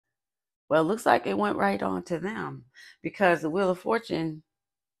Well, it looks like it went right on to them because the Wheel of Fortune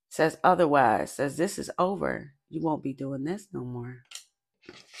says otherwise, says this is over. You won't be doing this no more.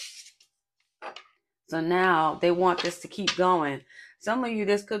 So now they want this to keep going. Some of you,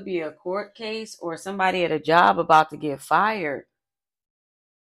 this could be a court case or somebody at a job about to get fired.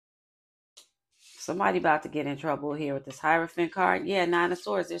 Somebody about to get in trouble here with this Hierophant card. Yeah, Nine of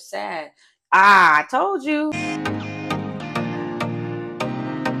Swords. They're sad. I told you.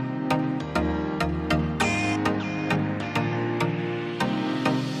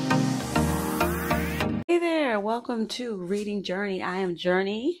 Hey there. Welcome to Reading Journey. I am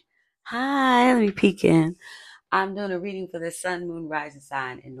Journey. Hi. Let me peek in. I'm doing a reading for the Sun, Moon, Rising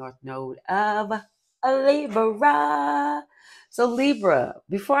sign in North Node of Libra. So Libra,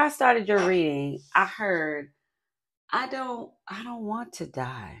 before I started your reading, I heard, I don't want to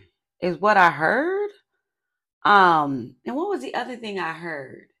die, is what I heard. And what was the other thing I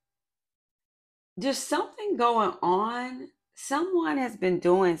heard? There's something going on. Someone has been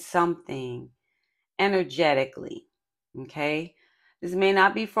doing something energetically. Okay. This may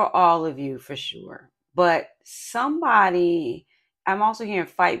not be for all of you for sure, but somebody, I'm also hearing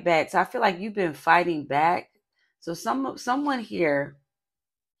fight back. So I feel like you've been fighting back. So someone here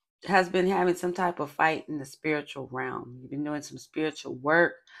has been having some type of fight in the spiritual realm. You've been doing some spiritual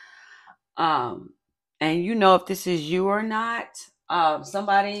work. And you know if this is you or not.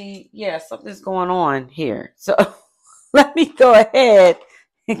 Somebody, yeah, something's going on here. So let me go ahead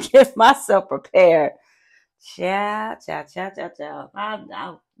and get myself prepared. Ciao.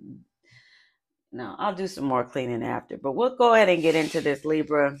 I'll do some more cleaning after. But we'll go ahead and get into this,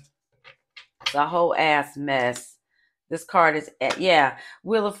 Libra. It's a whole ass mess. This card is,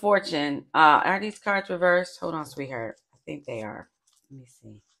 Wheel of Fortune. Are these cards reversed? Hold on, sweetheart. I think they are. Let me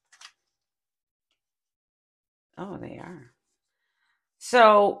see. Oh, they are.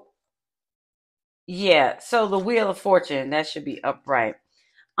 So, yeah. So the Wheel of Fortune, that should be upright.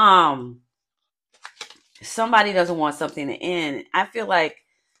 Somebody doesn't want something to end. I feel like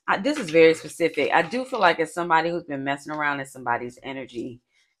this is very specific. I do feel like it's somebody who's been messing around in somebody's energy.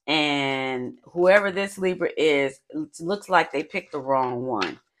 And whoever this Libra is, it looks like they picked the wrong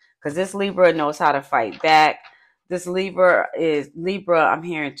one. Because this Libra knows how to fight back. This Libra, I'm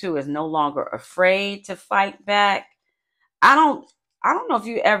hearing too, is no longer afraid to fight back. I don't know if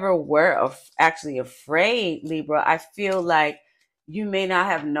you ever were actually afraid, Libra. I feel like you may not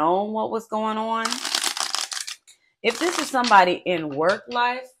have known what was going on. If this is somebody in work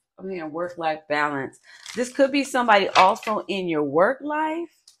life balance, this could be somebody also in your work life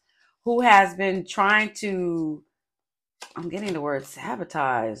who has been trying to, I'm getting the word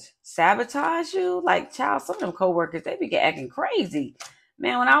sabotage you. Like, child, some of them coworkers, they be acting crazy.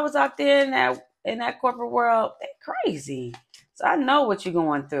 Man, when I was out there in that corporate world, they crazy. So I know what you're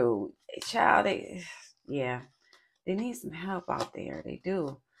going through. Child, they need some help out there. They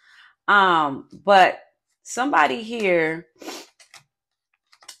do. But somebody here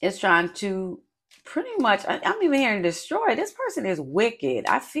is trying to pretty much, I'm even hearing destroy. This person is wicked.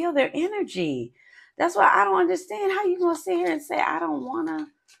 I feel their energy. That's why I don't understand how you gonna sit here and say, I don't wanna,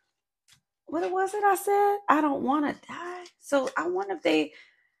 what was it I said? I don't wanna die. So I wonder if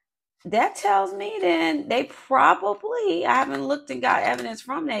that tells me then they probably, I haven't looked and got evidence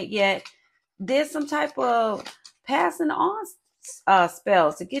from that yet, did some type of passing on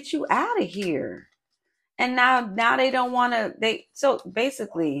spells to get you out of here. And now they don't want to, so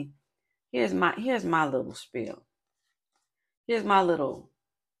basically, here's my little spiel. Here's my little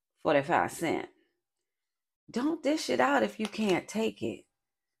 45 cents. Don't dish it out if you can't take it.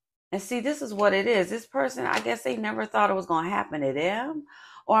 And see, this is what it is. This person, I guess they never thought it was going to happen to them.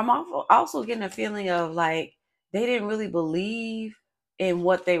 Or I'm also getting a feeling of like, they didn't really believe in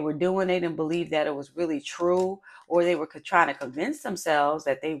what they were doing. They didn't believe that it was really true, or they were trying to convince themselves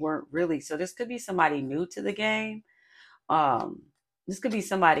that they weren't really. So this could be somebody new to the game. This could be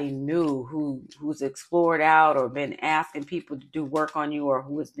somebody new who's explored out or been asking people to do work on you, or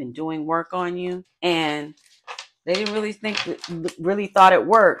who has been doing work on you. And they didn't really thought it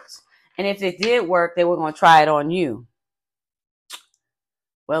worked. And if it did work, they were going to try it on you.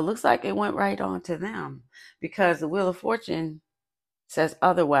 Well, it looks like it went right on to them because the Wheel of Fortune says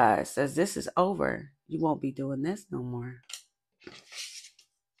otherwise, says this is over. You won't be doing this no more.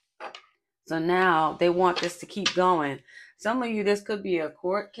 So now they want this to keep going. Some of you, this could be a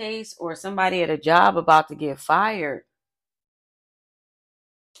court case or somebody at a job about to get fired.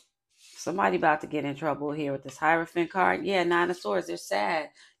 Somebody about to get in trouble here with this Hierophant card. Yeah, Nine of Swords. They're sad.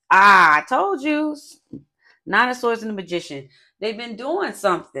 I told you. Nine of Swords and the Magician. They've been doing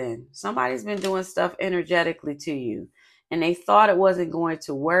something. Somebody's been doing stuff energetically to you. And they thought it wasn't going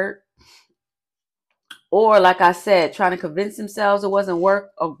to work. Or like I said, trying to convince themselves it wasn't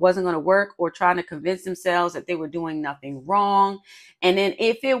going to work, or trying to convince themselves that they were doing nothing wrong. And then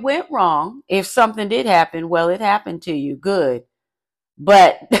if it went wrong, if something did happen, well, it happened to you. Good.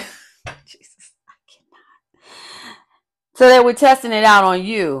 But Jesus, I cannot. So they were testing it out on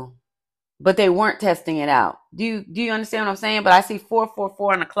you, but they weren't testing it out. Do you understand what I'm saying? But I see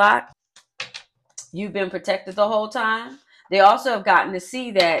 444 on the clock. You've been protected the whole time. They also have gotten to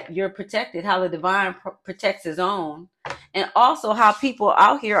see that you're protected, how the divine protects his own, and also how people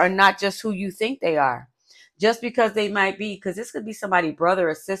out here are not just who you think they are. Just because they might be, because this could be somebody brother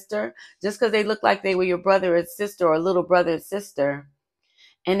or sister, just because they look like they were your brother and sister or little brother and sister,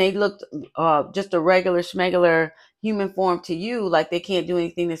 and they looked just a regular schmegular human form to you, like they can't do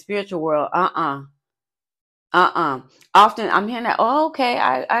anything in the spiritual world. Often I'm hearing that, oh, okay,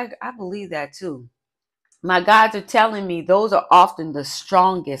 I believe that too. My guides are telling me those are often the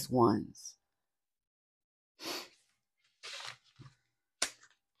strongest ones.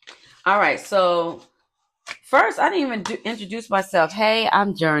 All right, so first, I didn't even introduce myself. Hey,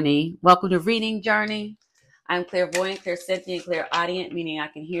 I'm Journey. Welcome to Reading Journey. I'm clairvoyant, clairsentient, clairaudient, meaning I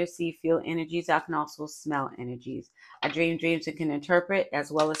can hear, see, feel energies. I can also smell energies. I dream dreams and can interpret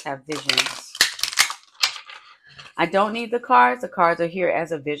as well as have visions. I don't need the cards. The cards are here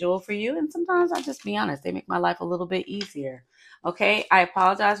as a visual for you. And sometimes I'll just be honest, they make my life a little bit easier. Okay, I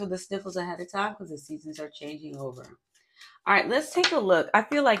apologize for the sniffles ahead of time because the seasons are changing over. All right, let's take a look. I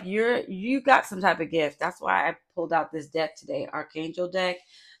feel like you got some type of gift. That's why I pulled out this deck today, Archangel deck.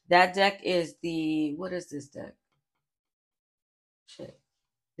 That deck is the, what is this deck? Shit.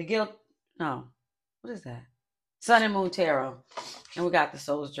 The Guild, no. What is that? Sun and Moon Tarot. And we got the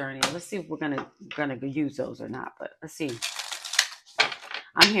Soul's Journey. Let's see if we're gonna use those or not, but let's see.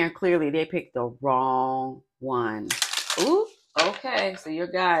 I'm hearing clearly they picked the wrong one. Ooh, okay. So your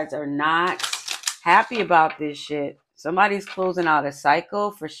guides are not happy about this shit. Somebody's closing out a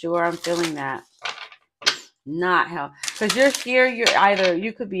cycle for sure. I'm feeling that. Not help. Because you're here,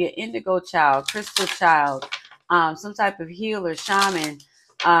 you could be an indigo child, crystal child, some type of healer, shaman.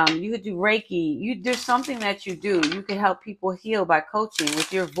 You could do Reiki. There's something that you do. You could help people heal by coaching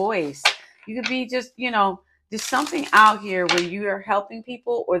with your voice. You could be just, there's something out here where you are helping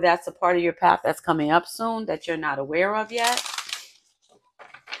people, or that's a part of your path that's coming up soon that you're not aware of yet.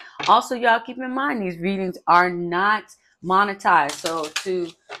 Also, y'all keep in mind, these readings are not monetized. So to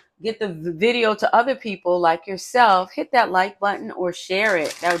get the video to other people like yourself, hit that like button or share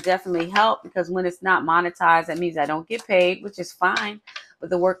it. That would definitely help, because when it's not monetized, that means I don't get paid, which is fine, but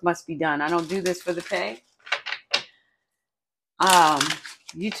the work must be done. I don't do this for the pay.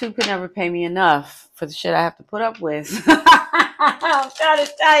 YouTube could never pay me enough for the shit I have to put up with. I'm trying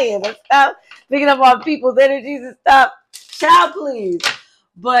to tell you, let's stop picking up on people's energies and stuff. Child, please.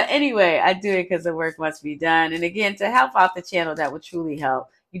 But anyway, I do it because the work must be done. And again, to help out the channel, that would truly help.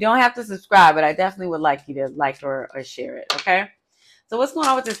 You don't have to subscribe, but I definitely would like you to like or share it, okay? So what's going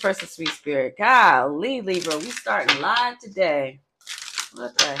on with this person's sweet spirit? Golly, Libra, we starting live today.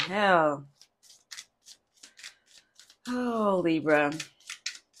 What the hell? Oh, Libra.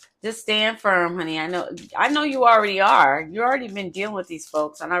 Just stand firm, honey. I know you already are. You already been dealing with these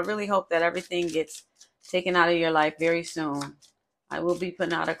folks, and I really hope that everything gets taken out of your life very soon. I will be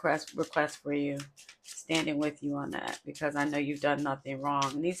putting out a request for you, standing with you on that, because I know you've done nothing wrong.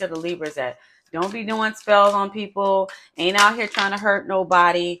 And these are the Libras that don't be doing spells on people, ain't out here trying to hurt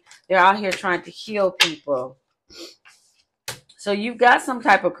nobody. They're out here trying to heal people. So you've got some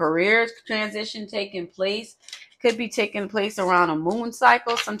type of career transition taking place. Could be taking place around a moon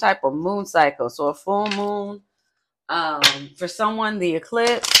cycle, some type of moon cycle. So a full moon, for someone, the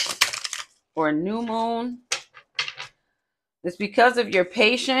eclipse or a new moon. It's because of your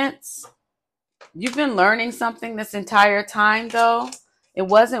patience. You've been learning something this entire time, though. It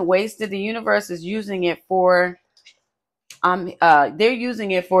wasn't wasted. The universe is using it for, they're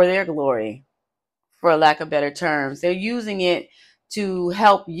using it for their glory, for lack of better terms. They're using it to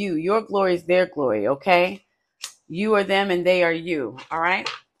help you. Your glory is their glory, okay? You are them and they are you, all right?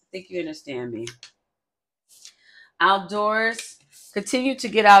 I think you understand me. Outdoors. Continue to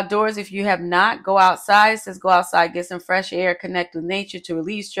get outdoors. If you have not, go outside. It says go outside, get some fresh air, connect with nature to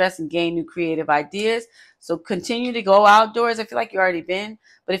relieve stress and gain new creative ideas. So continue to go outdoors. I feel like you already been,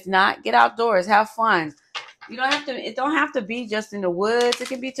 but if not, get outdoors, have fun. You don't have to, it don't have to be just in the woods. It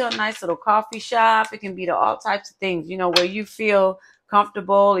can be to a nice little coffee shop. It can be to all types of things, where you feel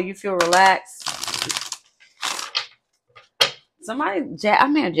comfortable or you feel relaxed. I'm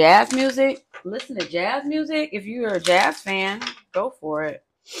hearing jazz music. Listen to jazz music. If you're a jazz fan, go for it.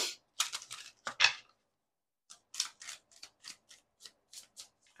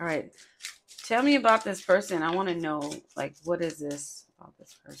 All right. Tell me about this person. I want to know, like, what is this about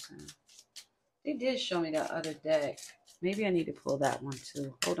this person? They did show me that other deck. Maybe I need to pull that one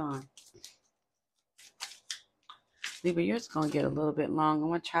too. Hold on. Libra, yours is going to get a little bit long. I'm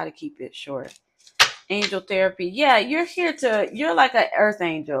going to try to keep it short. Angel therapy. Yeah, you're like an earth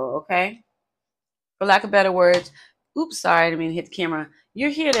angel, okay? For lack of better words. Oops, sorry, I didn't mean to hit the camera. You're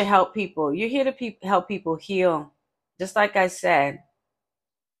here to help people. You're here to help people heal. Just like I said.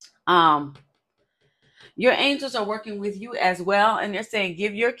 Your angels are working with you as well. And they're saying,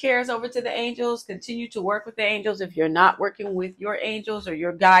 give your cares over to the angels. Continue to work with the angels. If you're not working with your angels or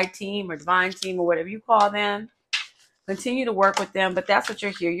your guide team or divine team or whatever you call them, continue to work with them. But that's what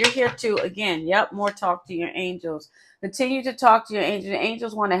you're here. You're here to, again, more talk to your angels. Continue to talk to your angels. The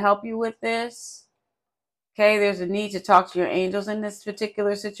angels want to help you with this. Okay, there's a need to talk to your angels in this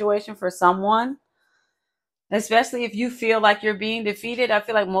particular situation for someone. Especially if you feel like you're being defeated. I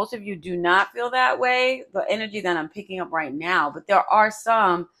feel like most of you do not feel that way. The energy that I'm picking up right now. But there are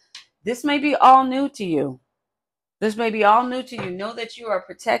some. This may be all new to you. This may be all new to you. Know that you are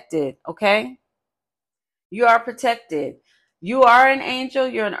protected. Okay? You are protected. You are an angel.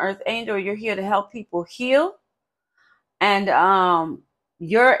 You're an earth angel. You're here to help people heal. And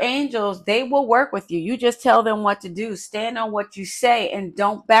your angels, they will work with you. You just tell them what to do. Stand on what you say and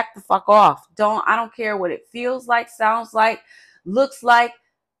don't back the fuck off. I don't care what it feels like, sounds like, looks like.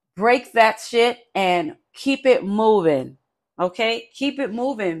 Break that shit and keep it moving. Okay? Keep it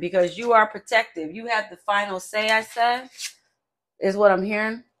moving because you are protective. You have the final say, I said, is what I'm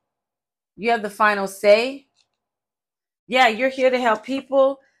hearing. You have the final say. Yeah, you're here to help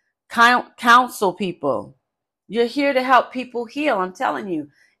people, counsel people. You're here to help people heal. I'm telling you,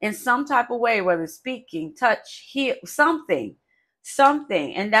 in some type of way, whether speaking, touch, heal, something.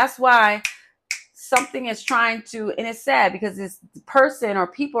 And that's why something is trying to, and it's sad because this person or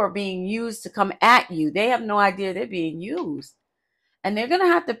people are being used to come at you. They have no idea they're being used. And they're going to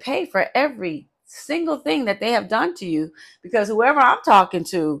have to pay for every single thing that they have done to you because whoever I'm talking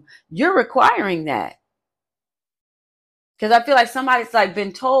to, you're requiring that. Because I feel like somebody's like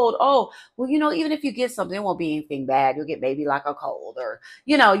been told, oh, well, even if you get something, it won't be anything bad. You'll get maybe like a cold or,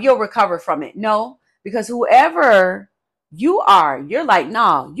 you'll recover from it. No, because whoever you are, you're like,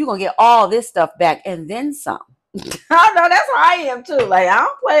 no, you're going to get all this stuff back and then some. I know that's how I am too. Like, I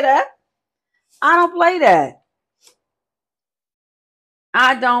don't play that. I don't play that.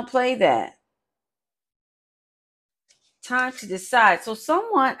 I don't play that. Time to decide. So I'm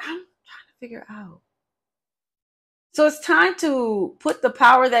trying to figure out. So it's time to put the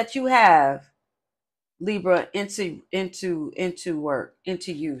power that you have, Libra, into work,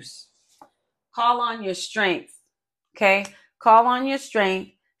 into use. Call on your strength. Okay? Call on your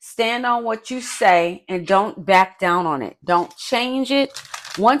strength. Stand on what you say and don't back down on it. Don't change it.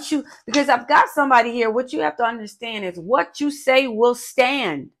 Because I've got somebody here, what you have to understand is what you say will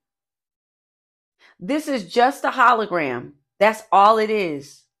stand. This is just a hologram. That's all it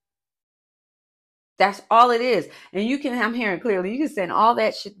is. That's all it is. And I'm hearing clearly, you can send all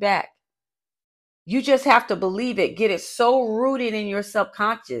that shit back. You just have to believe it. Get it so rooted in your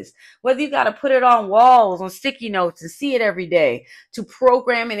subconscious. Whether you got to put it on walls, on sticky notes and see it every day, to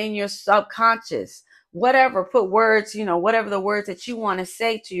program it in your subconscious. Whatever, put words, whatever the words that you want to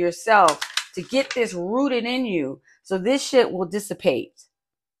say to yourself to get this rooted in you. So this shit will dissipate.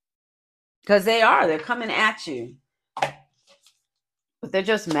 Because they're coming at you. But they're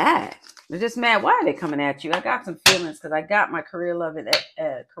just mad. They're just mad. Why are they coming at you? I got some feelings because I got my career love and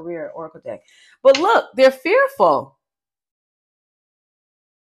career oracle deck. But look, they're fearful.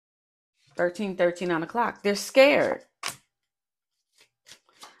 13 on the clock. They're scared.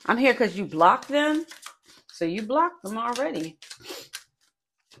 I'm here because you blocked them. So you blocked them already.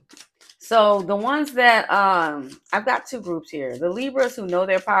 So the ones that I've got two groups here. The Libras who know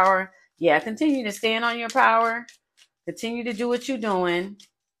their power. Yeah, continue to stand on your power. Continue to do what you're doing.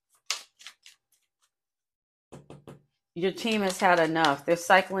 Your team has had enough. They're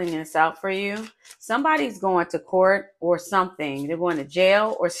cycling this out for you. Somebody's going to court or something. They're going to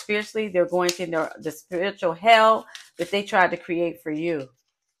jail, or spiritually, they're going to the spiritual hell that they tried to create for you.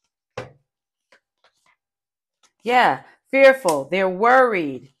 Yeah, fearful. They're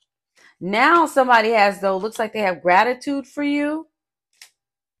worried. Now somebody looks like they have gratitude for you.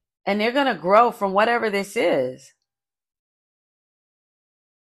 And they're going to grow from whatever this is.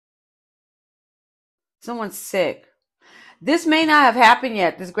 Someone's sick. This may not have happened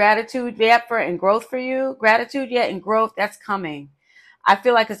yet. This gratitude yet and growth for you. Gratitude yet and growth, that's coming. I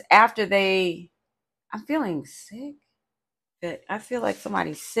feel like it's after I'm feeling sick. I feel like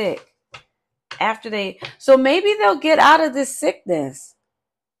somebody's sick. So maybe they'll get out of this sickness.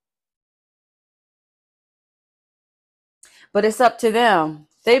 But it's up to them.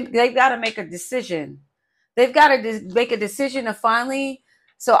 They've got to make a decision. They've got to make a decision to finally.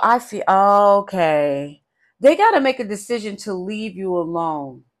 So I feel, okay. They got to make a decision to leave you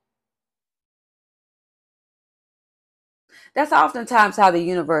alone. That's oftentimes how the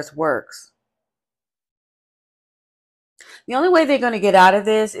universe works. The only way they're going to get out of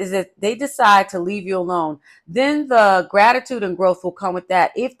this is if they decide to leave you alone. Then the gratitude and growth will come with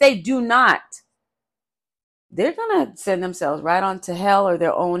that. If they do not, they're going to send themselves right on to hell or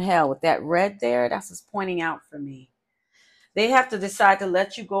their own hell. With that red there, that's what's pointing out for me. They have to decide to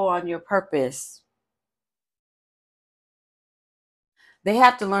let you go on your purpose. They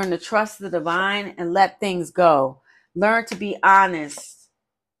have to learn to trust the divine and let things go. Learn to be honest.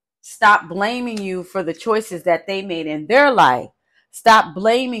 Stop blaming you for the choices that they made in their life. Stop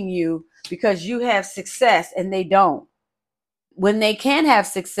blaming you because you have success and they don't. When they can have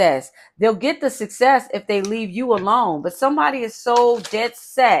success, they'll get the success if they leave you alone. But somebody is so dead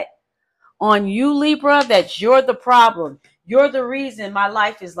set on you, Libra, that you're the problem. You're the reason my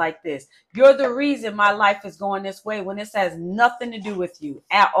life is like this. You're the reason my life is going this way when this has nothing to do with you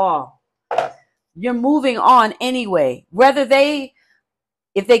at all. You're moving on anyway.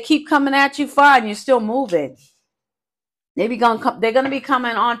 If they keep coming at you, fine, you're still moving. They're gonna be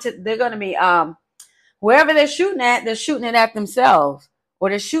coming on to, they're gonna be wherever they're shooting it at themselves, or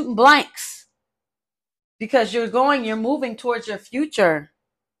they're shooting blanks. Because you're moving towards your future.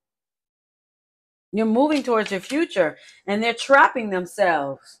 You're moving towards your future, and they're trapping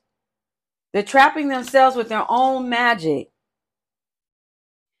themselves. They're trapping themselves with their own magic.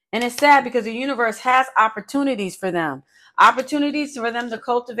 And it's sad because the universe has opportunities for them. Opportunities for them to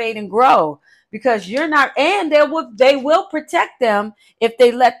cultivate and grow. Because you're not, and they will protect them if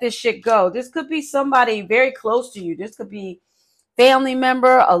they let this shit go. This could be somebody very close to you. This could be family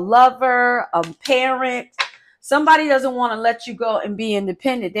member, a lover, a parent. Somebody doesn't want to let you go and be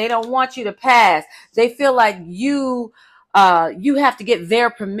independent. They don't want you to pass. They feel like you have to get their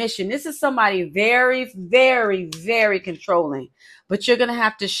permission. This is somebody very, very, very controlling. But you're going to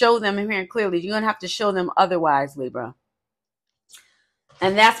have to show them, I'm hearing clearly, you're going to have to show them otherwise, Libra.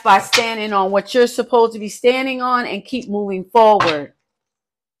 And that's by standing on what you're supposed to be standing on and keep moving forward.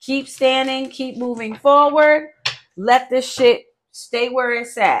 Keep standing, keep moving forward. Let this shit stay where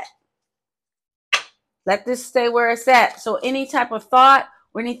it's at. Let this stay where it's at. So any type of thought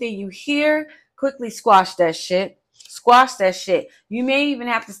or anything you hear, quickly squash that shit. Squash that shit. You may even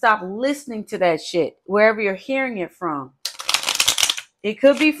have to stop listening to that shit wherever you're hearing it from. It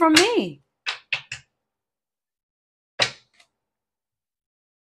could be from me.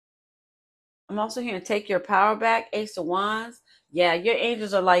 I'm also hearing take your power back. Ace of Wands. Yeah, your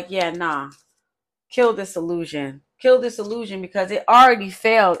angels are like, yeah, nah. Kill this illusion. Kill this illusion because it already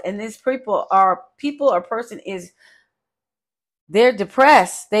failed. And these people or person is, they're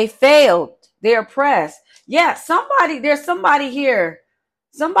depressed. They failed. They're oppressed. Yeah, there's somebody here.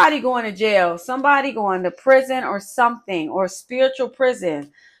 Somebody going to jail. Somebody going to prison or something, or spiritual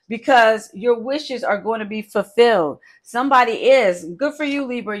prison, because your wishes are going to be fulfilled. Somebody is. Good for you,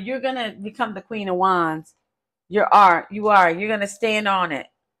 Libra. You're going to become the Queen of Wands. You are. You're going to stand on it.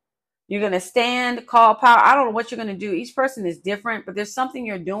 You're going to stand, call power. I don't know what you're going to do. Each person is different, but there's something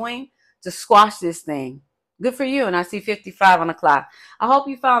you're doing to squash this thing. Good for you. And I see 55 on the clock. I hope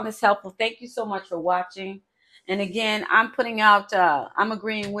you found this helpful. Thank you so much for watching. And again, I'm putting out, I'm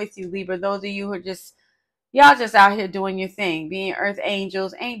agreeing with you, Libra. Those of you who are y'all just out here doing your thing, being earth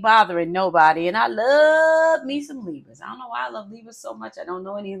angels, ain't bothering nobody. And I love me some Libras. I don't know why I love Libras so much. I don't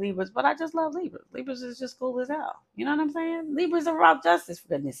know any Libras, but I just love Libras. Libras is just cool as hell. You know what I'm saying? Libras are about justice, for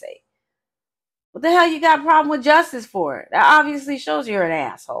goodness sake. What the hell you got a problem with justice for? That obviously shows you're an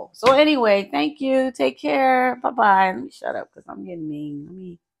asshole. So anyway, thank you. Take care. Bye-bye. Let me shut up because I'm getting mean. Let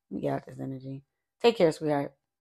me get out this energy. Take care, sweetheart.